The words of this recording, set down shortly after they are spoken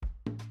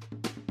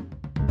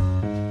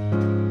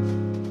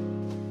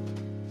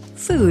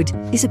Food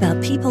is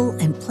about people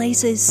and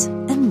places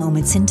and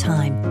moments in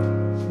time.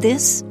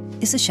 This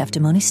is a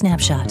Cheftimony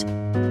Snapshot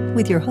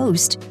with your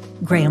host,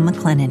 Graham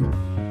McLennan.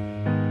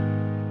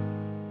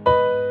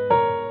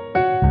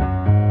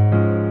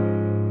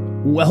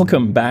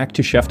 Welcome back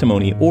to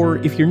Cheftimony, or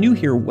if you're new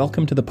here,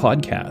 welcome to the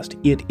podcast.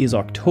 It is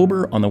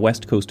October on the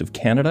west coast of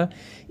Canada.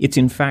 It's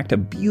in fact a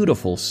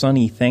beautiful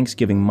sunny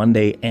Thanksgiving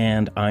Monday,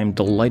 and I'm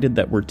delighted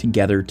that we're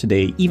together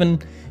today,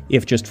 even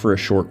if just for a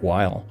short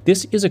while.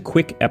 This is a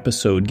quick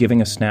episode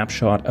giving a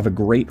snapshot of a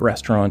great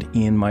restaurant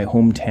in my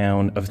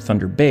hometown of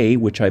Thunder Bay,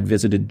 which I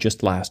visited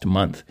just last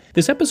month.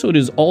 This episode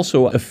is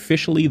also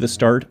officially the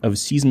start of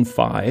Season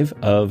 5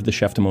 of the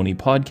Cheftimony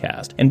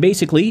podcast. And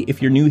basically,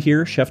 if you're new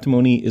here,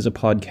 Cheftimony is a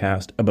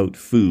podcast about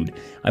food.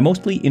 I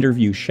mostly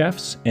interview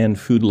chefs and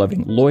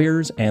food-loving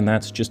lawyers, and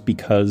that's just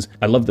because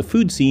I love the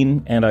food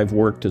scene and I've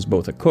worked as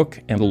both a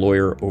cook and a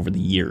lawyer over the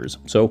years.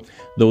 So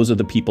those are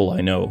the people I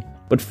know.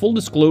 But full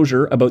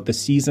disclosure about the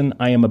season,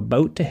 I am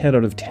about to head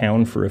out of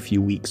town for a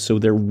few weeks, so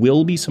there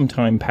will be some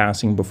time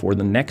passing before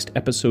the next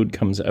episode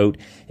comes out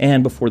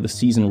and before the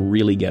season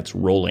really gets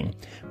rolling.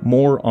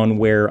 More on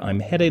where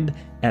I'm headed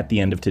at the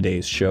end of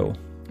today's show.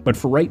 But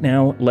for right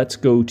now, let's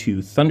go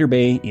to Thunder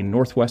Bay in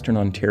northwestern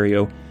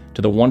Ontario,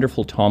 to the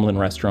wonderful Tomlin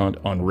restaurant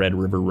on Red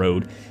River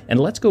Road. And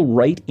let's go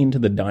right into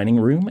the dining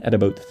room at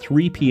about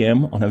 3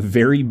 p.m. on a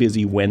very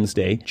busy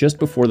Wednesday, just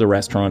before the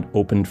restaurant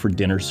opened for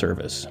dinner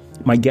service.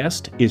 My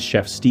guest is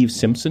Chef Steve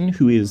Simpson,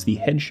 who is the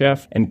head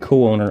chef and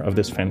co-owner of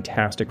this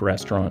fantastic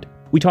restaurant.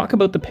 We talk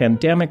about the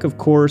pandemic, of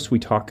course, we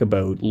talk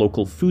about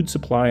local food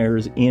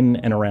suppliers in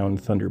and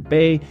around Thunder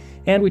Bay,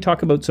 and we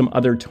talk about some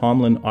other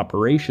Tomlin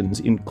operations,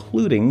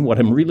 including what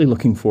I'm really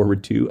looking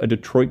forward to, a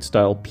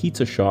Detroit-style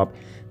pizza shop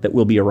that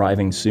will be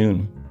arriving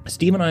soon.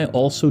 Steve and I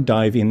also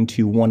dive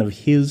into one of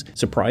his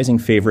surprising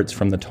favorites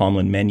from the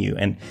Tomlin menu,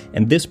 and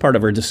this part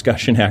of our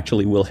discussion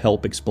actually will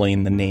help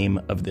explain the name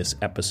of this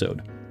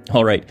episode.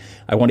 All right,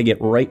 I want to get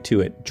right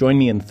to it. Join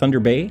me in Thunder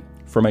Bay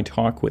for my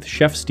talk with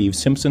Chef Steve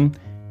Simpson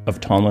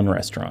of Tomlin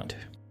Restaurant.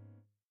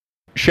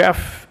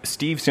 Chef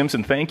Steve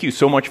Simpson, thank you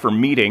so much for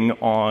meeting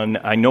on,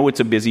 I know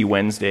it's a busy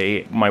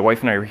Wednesday. My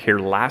wife and I were here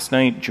last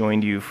night,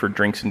 joined you for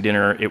drinks and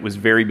dinner. It was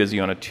very busy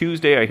on a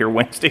Tuesday. I hear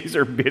Wednesdays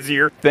are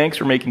busier. Thanks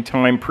for making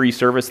time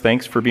pre-service.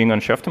 Thanks for being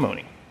on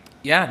Cheftimony.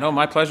 Yeah, no,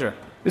 my pleasure.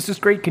 This is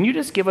great. Can you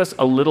just give us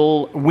a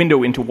little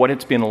window into what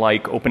it's been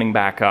like opening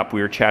back up?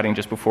 We were chatting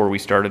just before we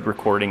started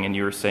recording, and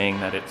you were saying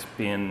that it's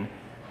been,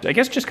 I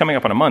guess, just coming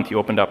up on a month. You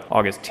opened up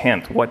August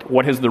 10th.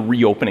 What has the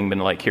reopening been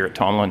like here at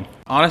Tomlin?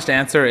 Honest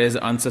answer is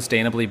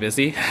unsustainably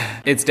busy.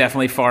 It's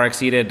definitely far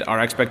exceeded our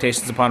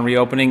expectations upon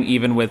reopening,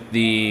 even with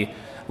the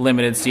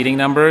limited seating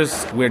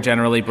numbers. We're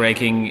generally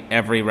breaking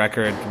every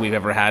record we've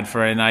ever had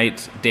for a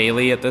night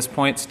daily at this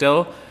point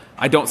still.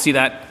 I don't see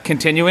that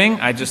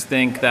continuing. I just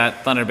think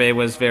that Thunder Bay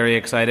was very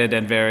excited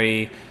and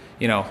very,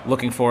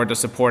 looking forward to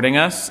supporting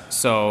us.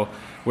 So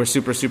we're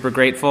super, super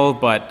grateful,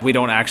 but we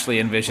don't actually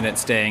envision it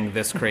staying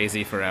this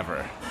crazy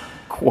forever.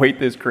 Quite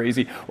this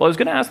crazy. Well, I was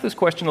going to ask this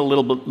question a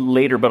little bit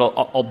later, but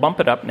I'll bump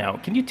it up now.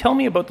 Can you tell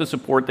me about the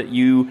support that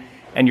you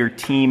and your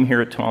team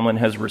here at Tomlin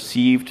has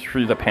received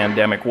through the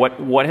pandemic?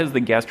 What has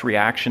the guest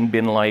reaction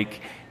been like,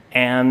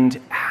 and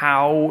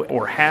how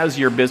or has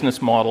your business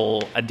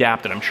model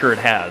adapted? I'm sure it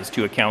has,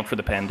 to account for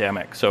the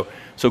pandemic. So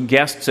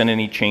guests and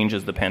any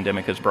changes the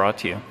pandemic has brought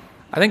to you.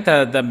 I think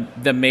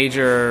the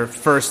major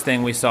first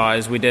thing we saw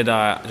is we did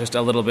just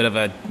a little bit of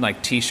a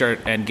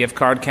T-shirt and gift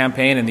card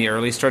campaign in the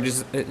early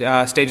stages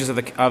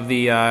of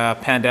the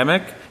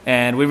pandemic,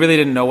 and we really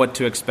didn't know what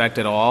to expect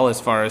at all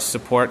as far as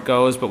support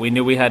goes. But we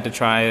knew we had to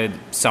try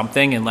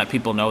something and let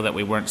people know that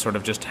we weren't sort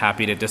of just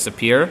happy to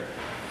disappear.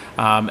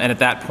 And at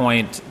that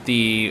point,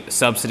 the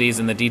subsidies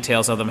and the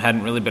details of them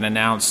hadn't really been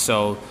announced,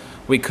 so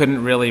we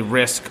couldn't really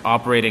risk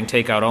operating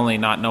takeout only,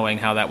 not knowing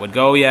how that would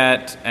go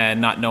yet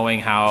and not knowing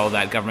how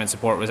that government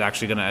support was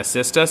actually going to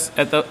assist us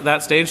at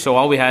that stage. So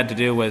all we had to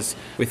do was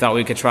we thought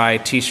we could try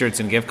T-shirts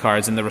and gift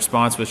cards, and the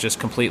response was just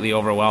completely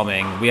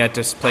overwhelming. We had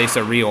to place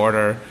a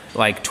reorder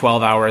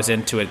 12 hours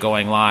into it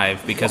going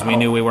live because we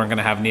knew we weren't going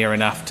to have near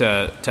enough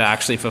to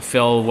actually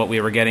fulfill what we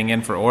were getting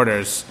in for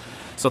orders.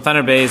 So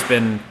Thunder Bay has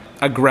been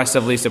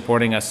aggressively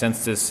supporting us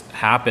since this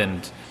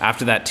happened.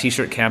 After that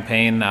T-shirt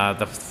campaign,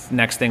 the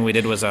next thing we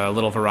did was a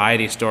little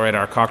variety store at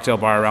our cocktail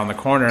bar around the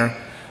corner.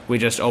 We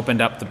just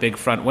opened up the big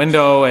front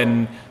window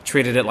and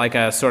treated it like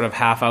a sort of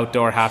half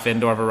outdoor, half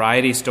indoor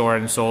variety store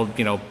and sold,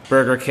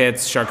 burger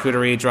kits,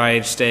 charcuterie,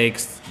 dry-aged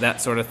steaks,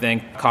 that sort of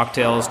thing,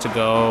 cocktails to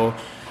go.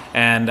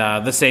 And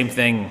the same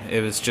thing,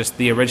 it was just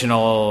the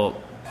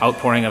original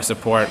outpouring of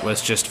support was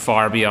just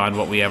far beyond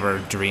what we ever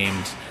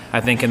dreamed.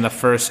 I think in the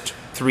first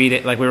 3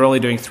 days, we were only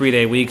doing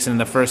 3-day weeks, and in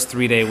the first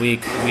 3-day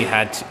week,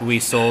 we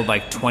sold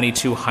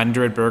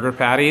 2,200 burger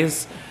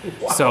patties.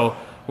 Wow. So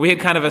we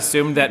had kind of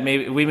assumed that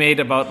maybe we made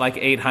about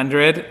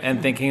 800,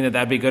 and thinking that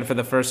that'd be good for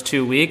the first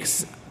 2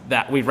 weeks.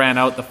 that we ran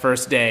out the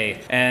first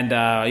day. And,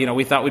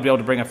 we thought we'd be able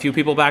to bring a few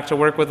people back to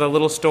work with a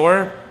little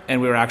store,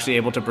 and we were actually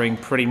able to bring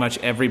pretty much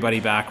everybody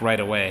back right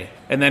away.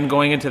 And then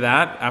going into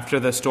that, after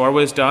the store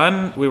was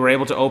done, we were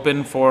able to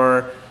open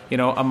for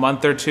a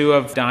month or two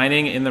of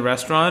dining in the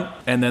restaurant,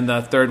 and then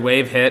the third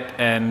wave hit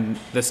and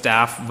the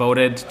staff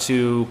voted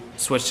to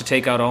switch to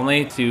takeout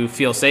only to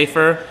feel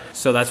safer.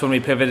 So that's when we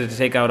pivoted to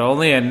takeout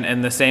only,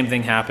 and the same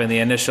thing happened. The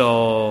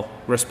initial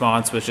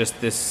response was just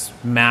this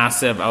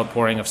massive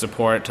outpouring of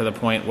support to the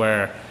point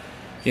where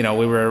we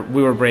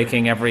were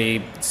breaking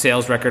every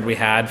sales record we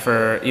had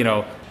for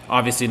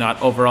obviously not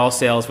overall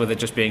sales with it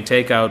just being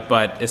takeout,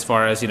 but as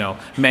far as,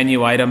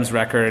 menu items,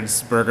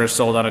 records, burgers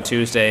sold on a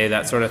Tuesday,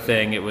 that sort of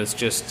thing, it was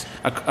just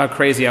a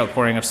crazy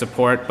outpouring of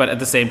support. But at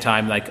the same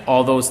time, like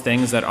all those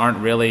things that aren't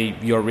really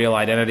your real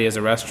identity as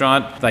a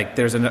restaurant, like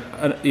there's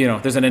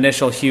an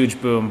initial huge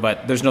boom,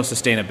 but there's no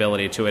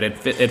sustainability to it.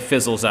 It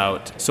fizzles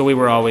out. So we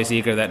were always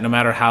eager that no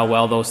matter how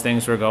well those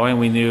things were going,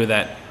 we knew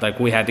that like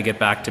we had to get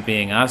back to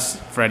being us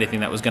for anything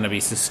that was going to be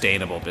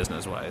sustainable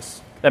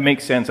business-wise. That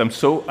makes sense. I'm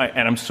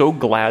so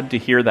glad to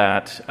hear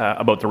that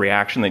about the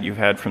reaction that you've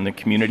had from the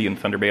community in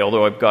Thunder Bay.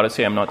 Although I've got to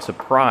say I'm not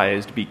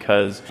surprised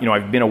because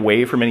I've been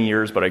away for many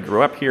years, but I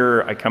grew up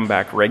here. I come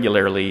back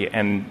regularly,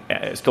 and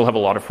still have a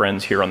lot of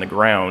friends here on the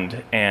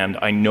ground. And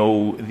I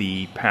know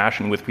the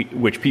passion with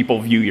which people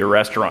view your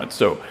restaurant.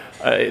 So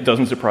it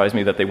doesn't surprise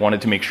me that they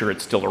wanted to make sure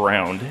it's still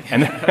around,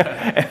 and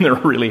and they're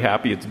really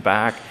happy it's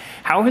back.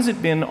 How has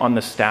it been on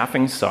the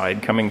staffing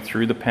side coming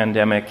through the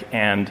pandemic?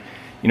 And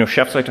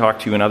chefs I talk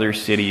to in other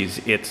cities,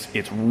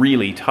 it's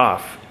really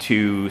tough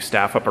to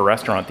staff up a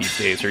restaurant these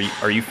days.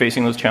 Are you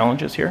facing those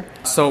challenges here?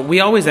 So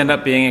we always end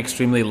up being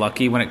extremely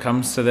lucky when it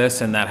comes to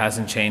this, and that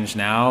hasn't changed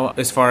now.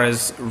 As far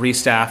as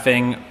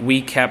restaffing,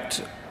 we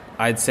kept,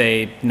 I'd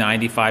say,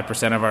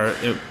 95% of our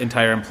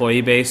entire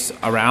employee base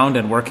around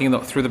and working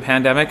through the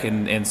pandemic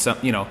in some,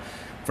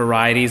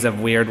 varieties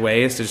of weird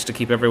ways just to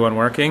keep everyone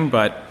working.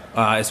 But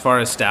as far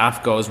as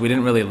staff goes, we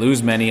didn't really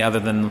lose many other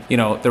than,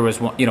 there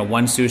was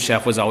one sous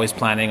chef was always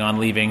planning on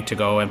leaving to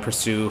go and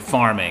pursue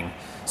farming.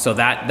 So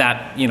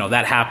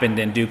that happened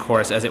in due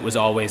course as it was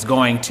always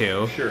going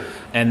to. Sure.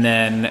 And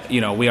then,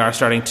 we are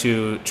starting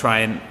to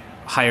try and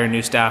hire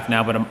new staff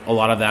now, but a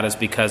lot of that is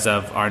because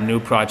of our new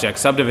project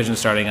subdivision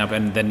starting up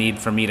and the need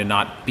for me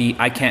to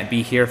I can't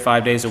be here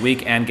 5 days a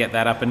week and get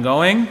that up and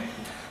going.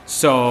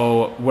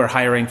 So we're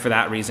hiring for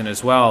that reason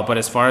as well. But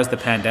as far as the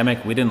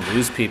pandemic, we didn't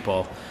lose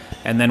people.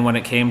 And then when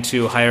it came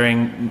to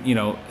hiring,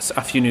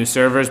 a few new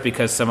servers,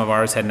 because some of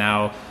ours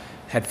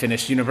had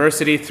finished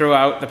university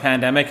throughout the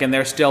pandemic and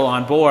they're still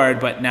on board,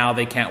 but now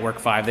they can't work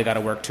 5, they got to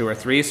work 2 or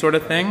 3 sort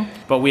of thing.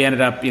 But we ended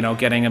up,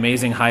 getting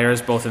amazing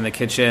hires both in the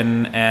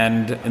kitchen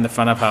and in the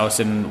front of house,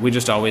 and we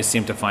just always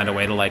seem to find a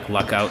way to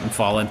luck out and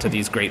fall into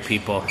these great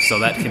people. So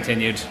that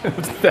continued.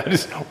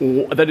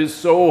 That is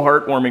so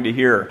heartwarming to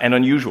hear and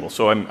unusual.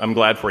 So I'm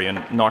glad for you,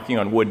 and knocking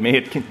on wood, may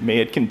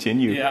it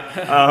continue.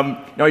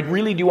 Yeah. Now I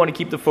really do want to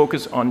keep the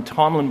focus on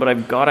Tomlin, but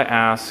I've got to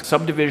ask,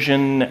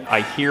 subdivision,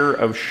 I hear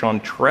of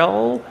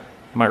Chanterelle.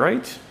 Am I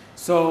right?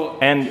 So,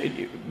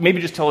 and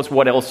maybe just tell us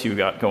what else you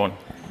got going.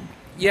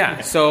 Yeah,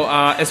 so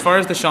as far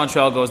as the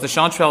Chanterelle goes, the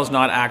Chanterelle is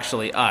not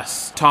actually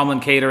us. Tomlin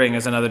Catering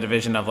is another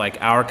division of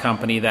our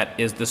company that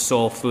is the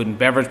sole food and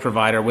beverage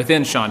provider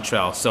within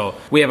Chanterelle. So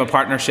we have a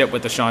partnership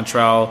with the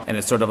Chanterelle, and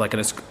it's sort of like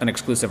an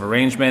exclusive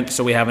arrangement.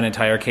 So we have an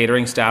entire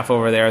catering staff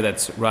over there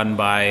that's run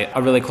by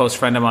a really close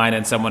friend of mine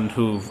and someone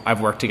who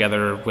I've worked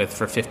together with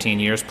for 15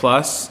 years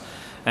plus.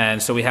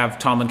 And so we have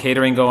Tomlin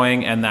Catering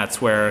going, and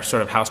that's where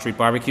sort of House Street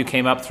Barbecue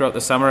came up throughout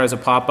the summer as a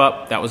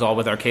pop-up. That was all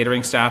with our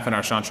catering staff and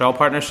our Chanterelle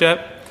partnership.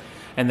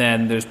 And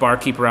then there's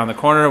Barkeep around the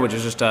corner, which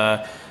is just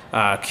a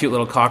cute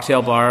little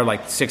cocktail bar,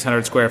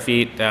 600 square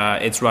feet.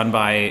 It's run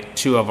by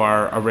 2 of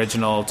our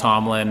original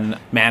Tomlin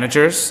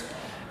managers.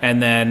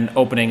 And then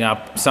opening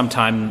up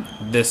sometime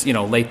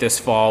late this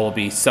fall will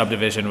be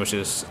Subdivision, which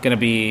is going to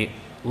be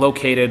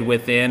located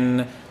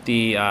within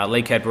the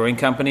Lakehead Brewing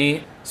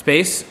Company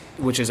space,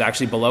 which is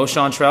actually below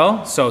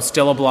Chanterelle. So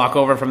still a block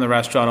over from the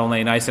restaurant,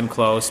 only nice and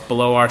close,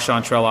 below our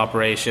Chanterelle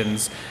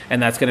operations.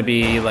 And that's going to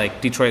be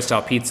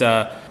Detroit-style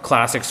pizza,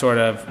 classic sort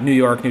of New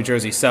York, New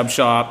Jersey sub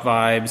shop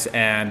vibes,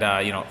 and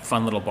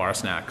fun little bar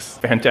snacks.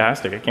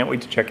 Fantastic. I can't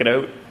wait to check it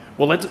out.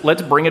 Well,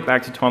 let's bring it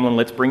back to Tomlin.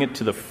 Let's bring it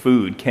to the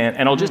food.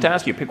 And I'll just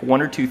ask you, pick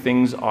 1 or 2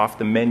 things off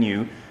the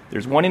menu.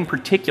 There's one in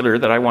particular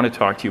that I want to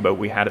talk to you about.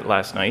 We had it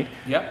last night.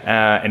 Yep.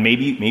 And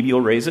maybe you'll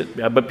raise it.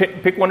 But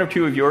pick 1 or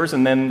 2 of yours,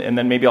 and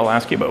then maybe I'll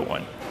ask you about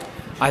one.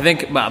 I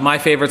think my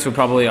favorites would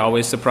probably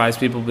always surprise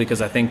people,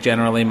 because I think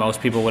generally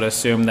most people would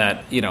assume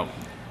that,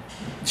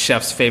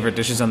 chef's favorite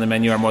dishes on the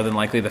menu are more than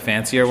likely the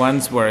fancier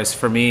ones, whereas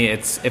for me,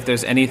 it's if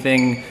there's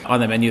anything on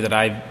the menu that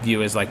I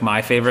view as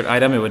my favorite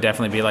item, it would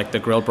definitely be the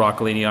grilled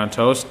broccolini on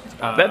toast.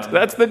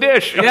 That's the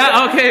dish.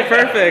 Yeah, okay,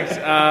 perfect.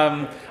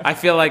 I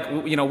feel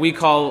we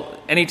call,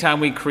 anytime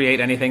we create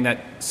anything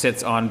that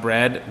sits on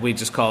bread, we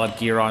just call it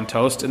gear on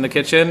toast in the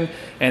kitchen,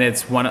 and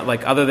it's one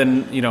other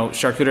than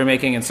charcuterie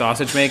making and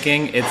sausage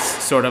making, it's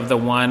sort of the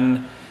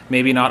one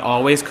maybe not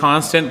always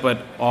constant,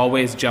 but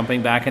always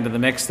jumping back into the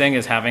mix thing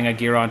is having a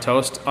gyro on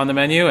toast on the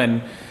menu.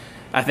 And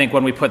I think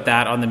when we put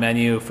that on the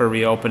menu for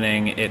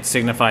reopening, it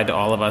signified to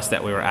all of us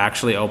that we were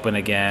actually open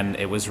again.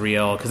 It was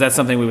real, because that's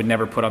something we would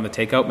never put on the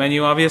takeout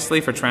menu, obviously,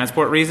 for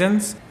transport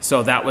reasons.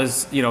 So that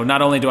was,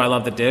 not only do I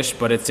love the dish,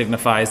 but it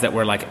signifies that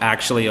we're like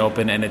actually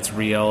open and it's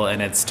real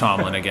and it's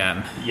Tomlin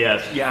again.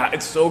 Yes. Yeah,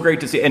 it's so great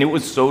to see. And it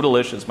was so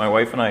delicious. My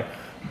wife and I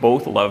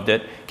both loved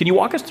it. Can you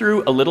walk us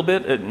through a little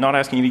bit, not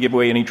asking you to give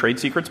away any trade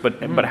secrets,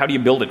 but how do you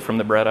build it from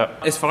the bread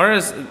up? As far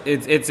as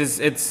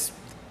it's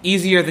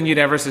easier than you'd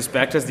ever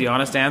suspect is the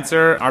honest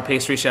answer. Our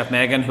pastry chef,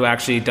 Megan, who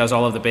actually does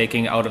all of the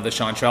baking out of the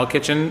Chanterelle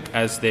kitchen,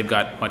 as they've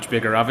got much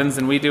bigger ovens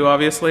than we do,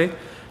 obviously.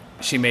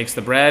 She makes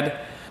the bread.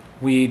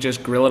 We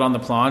just grill it on the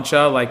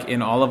plancha, like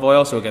in olive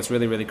oil, so it gets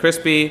really, really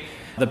crispy.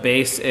 The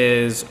base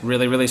is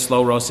really, really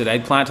slow roasted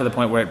eggplant to the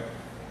point where it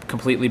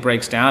completely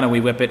breaks down, and we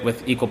whip it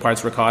with equal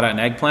parts ricotta and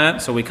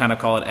eggplant, so we kind of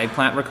call it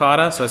eggplant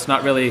ricotta. So it's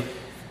not really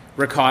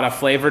ricotta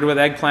flavored with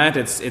eggplant,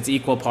 it's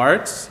equal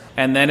parts.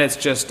 And then it's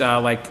just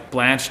like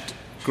blanched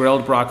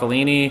grilled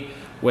broccolini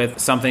with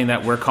something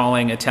that we're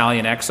calling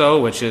Italian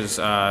XO, which is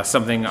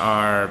something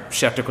our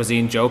chef de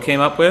cuisine Joe came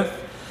up with,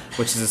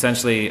 which is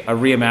essentially a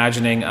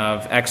reimagining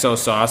of XO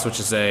sauce, which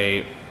is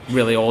a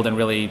really old and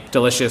really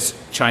delicious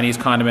Chinese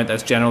condiment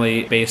that's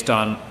generally based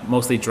on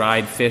mostly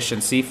dried fish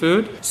and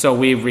seafood. So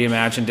we've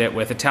reimagined it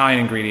with Italian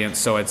ingredients.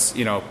 So it's,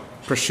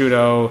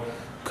 prosciutto,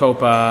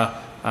 coppa,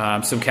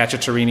 some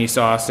cacciatore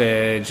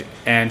sausage,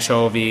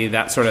 anchovy,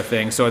 that sort of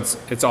thing. So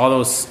it's all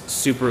those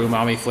super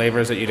umami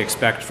flavors that you'd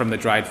expect from the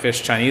dried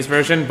fish Chinese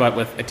version, but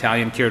with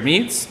Italian cured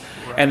meats.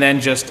 Right. And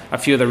then just a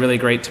few of the really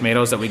great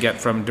tomatoes that we get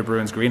from De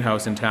Bruyn's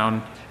greenhouse in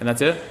town. And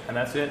that's it.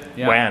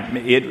 Yeah. Wow.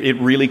 It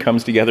really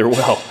comes together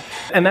well.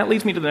 And that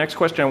leads me to the next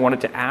question I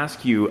wanted to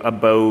ask you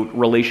about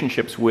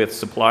relationships with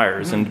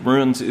suppliers. Mm-hmm. And De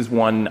Bruyn's is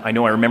one, I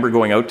know I remember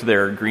going out to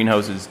their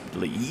greenhouses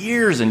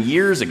years and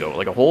years ago,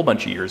 like a whole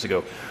bunch of years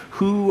ago.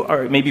 Who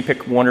are, maybe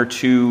pick one or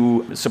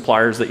two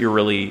suppliers that you're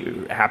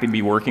really happy to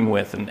be working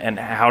with, and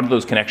how do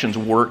those connections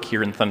work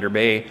here in Thunder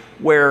Bay,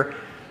 where,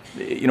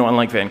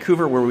 unlike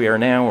Vancouver, where we are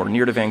now, or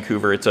near to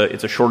Vancouver, it's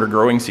a shorter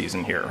growing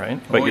season here, right?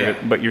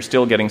 But you're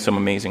still getting some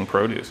amazing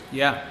produce.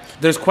 Yeah.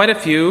 There's quite a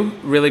few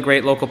really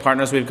great local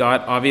partners we've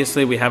got.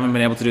 Obviously, we haven't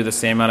been able to do the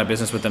same amount of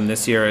business with them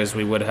this year as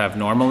we would have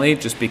normally,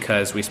 just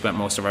because we spent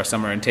most of our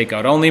summer in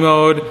takeout only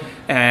mode,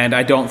 and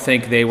I don't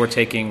think they were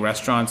taking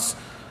restaurants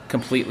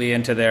completely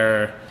into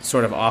their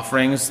sort of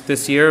offerings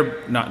this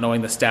year, not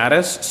knowing the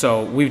status.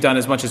 So we've done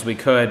as much as we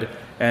could,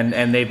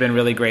 and they've been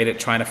really great at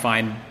trying to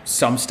find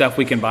some stuff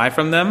we can buy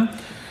from them.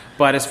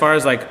 But as far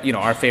as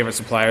our favorite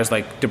suppliers,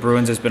 like De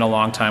Bruyn's has been a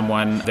long time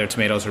one. Their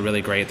tomatoes are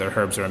really great. Their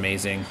herbs are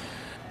amazing.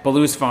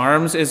 Ballou's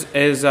Farms is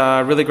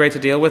really great to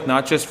deal with,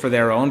 not just for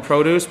their own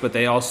produce, but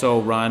they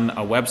also run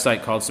a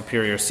website called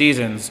Superior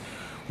Seasons,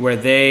 where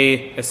they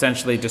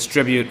essentially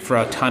distribute for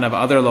a ton of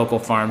other local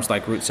farms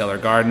like Root Cellar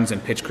Gardens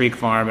and Pitch Creek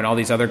Farm and all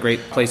these other great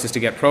places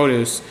to get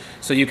produce.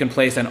 So you can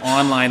place an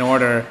online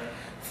order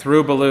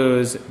through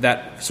Ballou's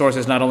that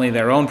sources not only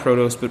their own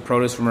produce, but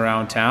produce from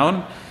around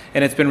town.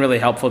 And it's been really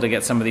helpful to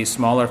get some of these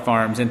smaller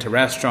farms into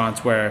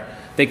restaurants where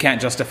they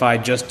can't justify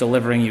just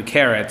delivering you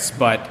carrots,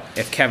 but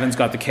if Kevin's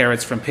got the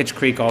carrots from Pitch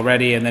Creek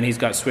already, and then he's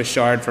got Swiss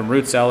chard from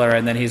Root Cellar,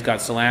 and then he's got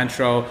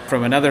cilantro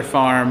from another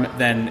farm,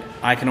 then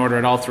I can order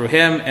it all through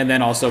him, and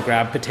then also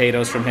grab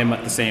potatoes from him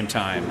at the same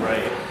time.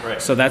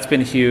 Right. So that's been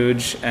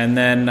huge. And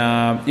then,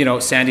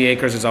 Sandy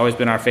Acres has always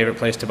been our favorite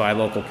place to buy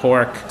local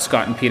pork.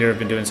 Scott and Peter have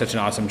been doing such an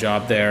awesome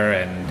job there,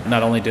 and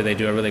not only do they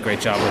do a really great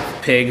job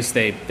with pigs,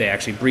 they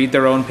actually breed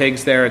their own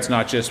pigs there. It's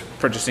not just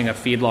purchasing a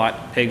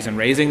feedlot pigs and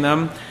raising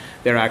them.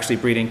 They're actually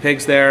breeding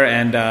pigs there,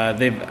 and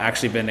they've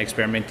actually been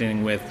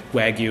experimenting with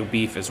Wagyu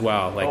beef as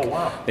well.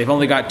 They've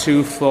only got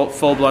 2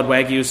 full-blood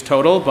Wagyus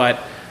total, but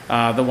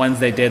the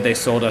ones they did, they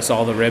sold us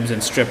all the ribs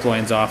and strip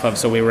loins off of,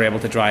 so we were able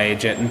to dry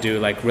age it and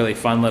do really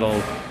fun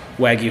little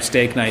Wagyu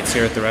steak nights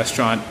here at the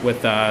restaurant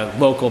with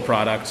local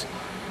product.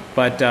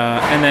 But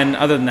and then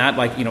other than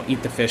that,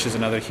 Eat the Fish is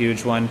another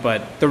huge one.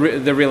 But the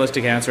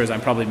realistic answer is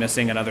I'm probably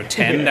missing another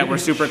 10 that we're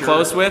super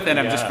close with, and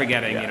I'm just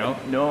forgetting.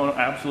 No,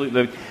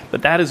 absolutely.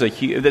 But that's a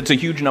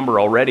huge number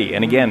already,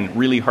 and again,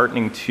 really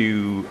heartening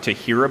to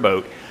hear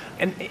about.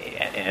 And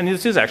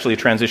this is actually a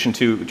transition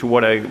to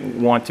what I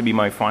want to be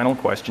my final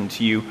question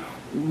to you.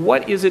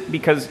 What is it,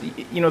 because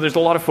there's a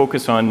lot of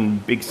focus on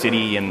big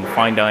city and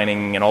fine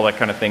dining and all that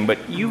kind of thing,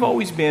 but you've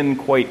always been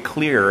quite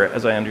clear,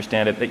 as I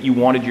understand it, that you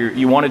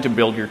wanted to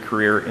build your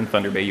career in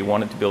Thunder Bay, you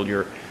wanted to build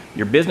your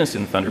business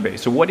in Thunder Bay.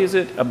 So what is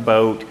it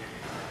about,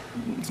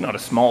 it's not a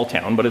small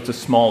town, but it's a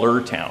smaller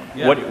town.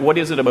 Yeah. What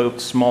is it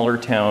about smaller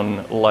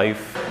town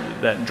life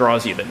that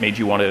draws you, that made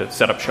you want to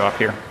set up shop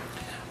here?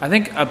 I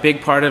think a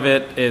big part of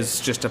it is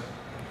just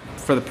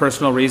for the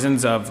personal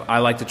reasons of I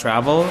like to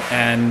travel,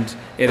 and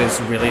it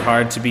is really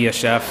hard to be a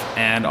chef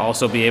and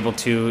also be able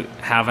to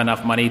have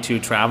enough money to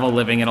travel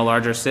living in a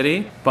larger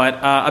city. But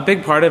a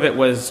big part of it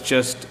was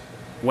just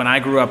when I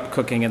grew up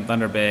cooking in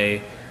Thunder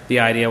Bay, the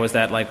idea was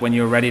that when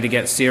you were ready to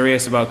get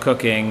serious about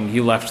cooking,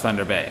 you left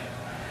Thunder Bay.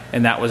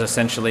 And that was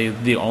essentially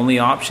the only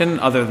option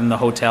other than the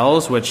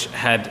hotels, which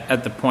had,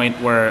 at the point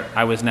where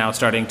I was now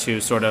starting to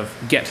sort of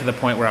get to the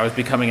point where I was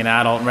becoming an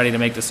adult and ready to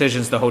make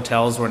decisions, the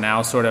hotels were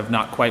now sort of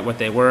not quite what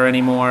they were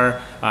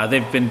anymore.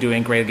 They've been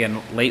doing great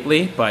again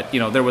lately, but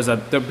there was a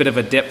bit of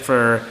a dip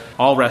for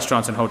all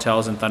restaurants and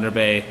hotels in Thunder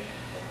Bay.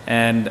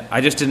 And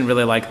I just didn't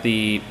really like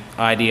the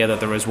idea that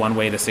there was one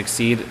way to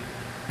succeed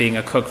being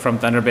a cook from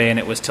Thunder Bay, and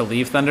it was to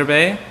leave Thunder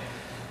Bay.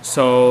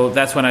 So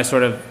that's when I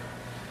sort of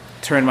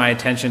turned my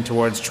attention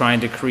towards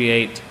trying to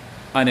create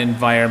an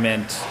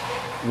environment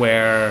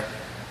where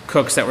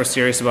cooks that were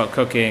serious about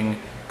cooking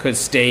could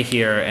stay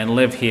here and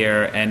live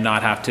here and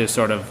not have to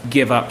sort of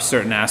give up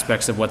certain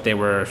aspects of what they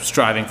were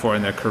striving for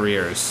in their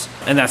careers.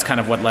 And that's kind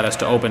of what led us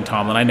to open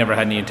Tomlin. I never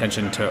had any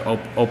intention to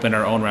open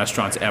our own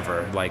restaurants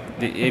ever. Like,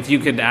 if you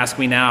could ask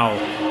me now,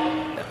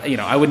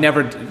 I would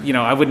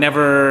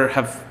never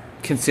have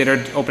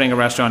considered opening a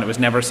restaurant. It was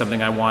never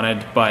something I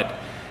wanted, but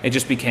it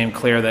just became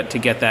clear that to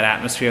get that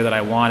atmosphere that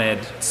I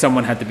wanted,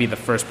 someone had to be the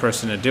first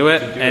person to do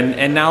it.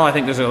 And now I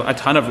think there's a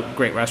ton of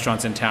great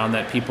restaurants in town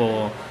that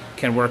people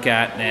can work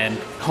at and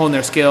hone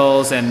their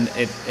skills, and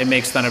it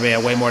makes Thunder Bay a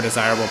way more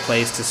desirable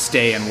place to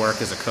stay and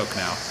work as a cook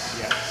now.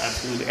 Yeah,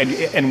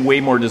 absolutely. And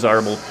way more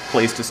desirable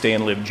place to stay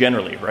and live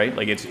generally, right?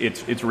 Like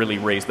it's really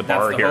raised the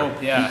bar here.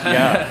 Hope, yeah.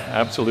 Yeah,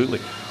 absolutely.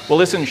 Well,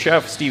 listen,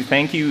 Chef Steve,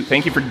 thank you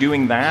for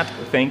doing that.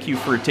 Thank you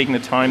for taking the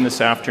time this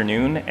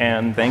afternoon,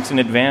 and thanks in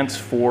advance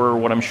for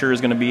what I'm sure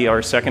is going to be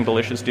our second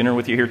delicious dinner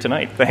with you here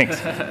tonight. Thanks.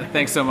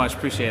 Thanks so much.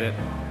 Appreciate it.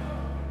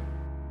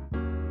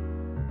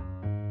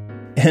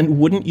 And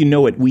wouldn't you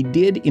know it, we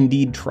did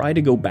indeed try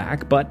to go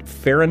back, but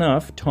fair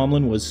enough,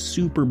 Tomlin was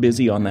super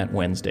busy on that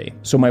Wednesday.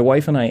 So my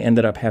wife and I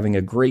ended up having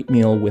a great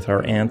meal with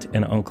our aunt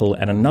and uncle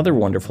at another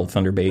wonderful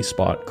Thunder Bay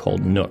spot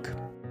called Nook.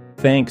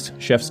 Thanks,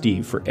 Chef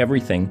Steve, for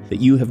everything that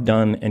you have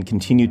done and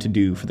continue to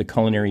do for the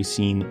culinary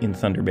scene in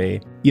Thunder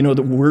Bay.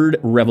 The word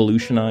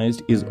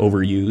revolutionized is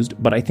overused,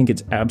 but I think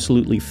it's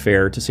absolutely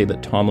fair to say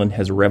that Tomlin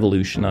has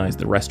revolutionized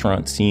the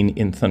restaurant scene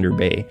in Thunder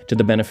Bay to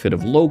the benefit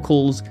of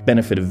locals,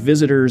 benefit of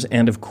visitors,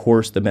 and of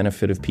course the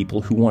benefit of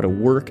people who want to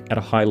work at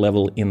a high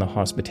level in the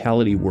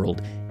hospitality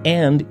world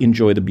and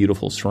enjoy the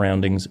beautiful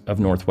surroundings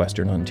of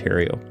northwestern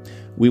Ontario.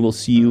 We will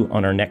see you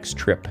on our next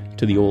trip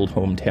to the old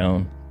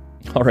hometown.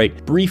 All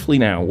right, briefly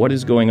now, what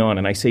is going on?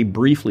 And I say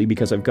briefly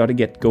because I've got to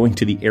get going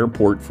to the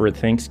airport for a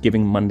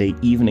Thanksgiving Monday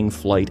evening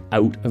flight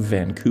out of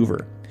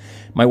Vancouver.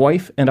 My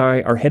wife and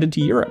I are headed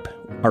to Europe.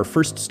 Our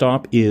first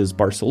stop is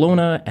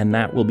Barcelona, and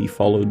that will be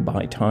followed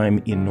by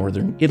time in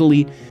northern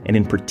Italy, and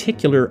in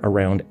particular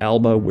around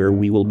Alba, where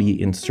we will be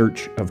in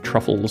search of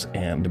truffles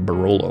and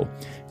Barolo.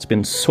 It's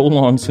been so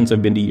long since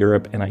I've been to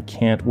Europe, and I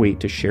can't wait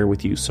to share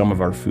with you some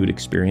of our food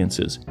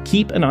experiences.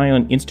 Keep an eye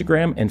on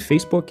Instagram and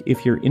Facebook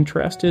if you're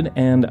interested,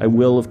 and I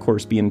will, of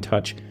course, be in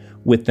touch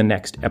with the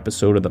next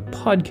episode of the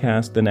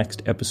podcast, the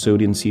next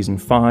episode in Season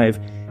 5,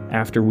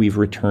 after we've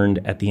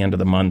returned at the end of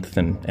the month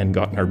and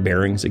gotten our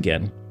bearings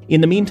again. In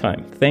the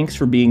meantime, thanks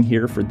for being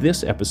here for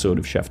this episode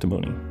of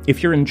Cheftimony.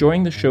 If you're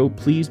enjoying the show,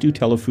 please do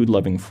tell a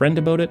food-loving friend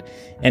about it,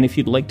 and if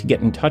you'd like to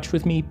get in touch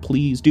with me,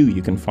 please do.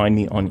 You can find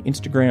me on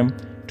Instagram,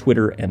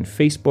 Twitter, and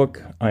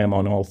Facebook. I am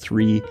on all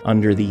three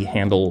under the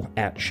handle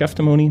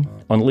 @Cheftimony.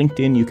 On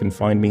LinkedIn, you can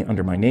find me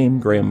under my name,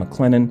 Graham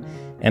McLennan,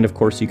 and of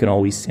course, you can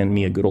always send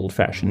me a good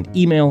old-fashioned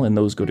email, and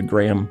those go to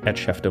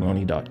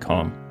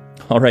graham@cheftimony.com.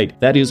 All right,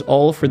 that is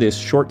all for this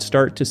short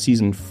start to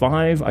Season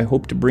 5. I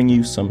hope to bring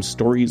you some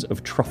stories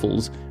of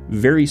truffles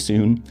very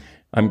soon.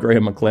 I'm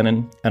Graham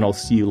McLennan, and I'll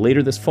see you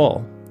later this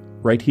fall,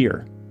 right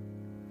here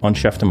on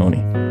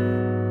Cheftimony.